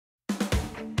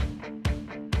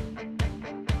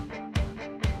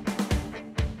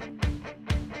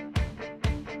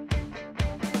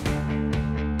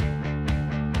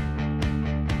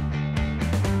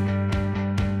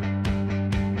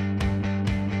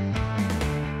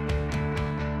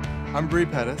I'm Bre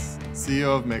Pettis,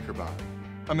 CEO of Makerbot.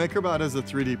 A Makerbot is a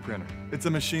 3D printer. It's a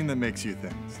machine that makes you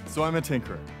things. So I'm a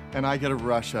tinkerer, and I get a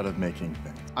rush out of making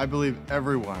things. I believe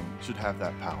everyone should have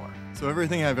that power. So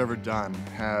everything I've ever done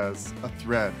has a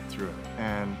thread through it.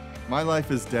 And my life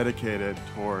is dedicated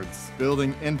towards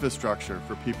building infrastructure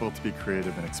for people to be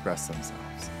creative and express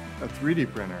themselves. A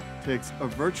 3D printer takes a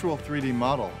virtual 3D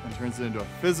model and turns it into a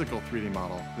physical 3D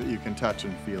model that you can touch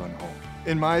and feel and hold.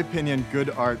 In my opinion,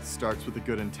 good art starts with a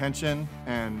good intention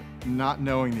and not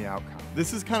knowing the outcome.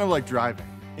 This is kind of like driving.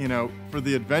 You know, for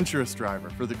the adventurous driver,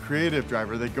 for the creative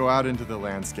driver, they go out into the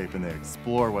landscape and they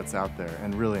explore what's out there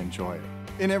and really enjoy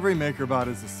it. In every Makerbot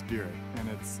is a spirit, and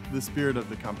it's the spirit of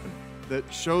the company that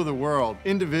show the world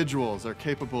individuals are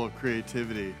capable of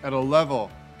creativity at a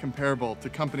level comparable to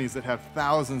companies that have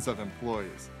thousands of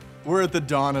employees. We're at the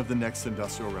dawn of the next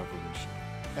industrial revolution,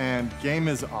 and game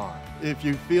is on. If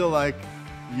you feel like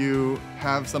you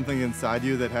have something inside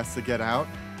you that has to get out,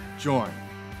 join.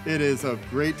 It is a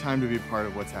great time to be part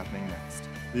of what's happening next.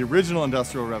 The original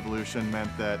industrial revolution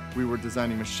meant that we were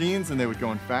designing machines and they would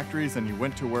go in factories and you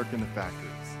went to work in the factories.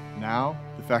 Now,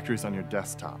 the factory's on your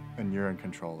desktop and you're in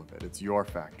control of it. It's your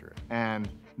factory. And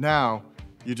now,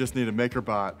 you just need a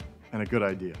Makerbot and a good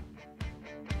idea.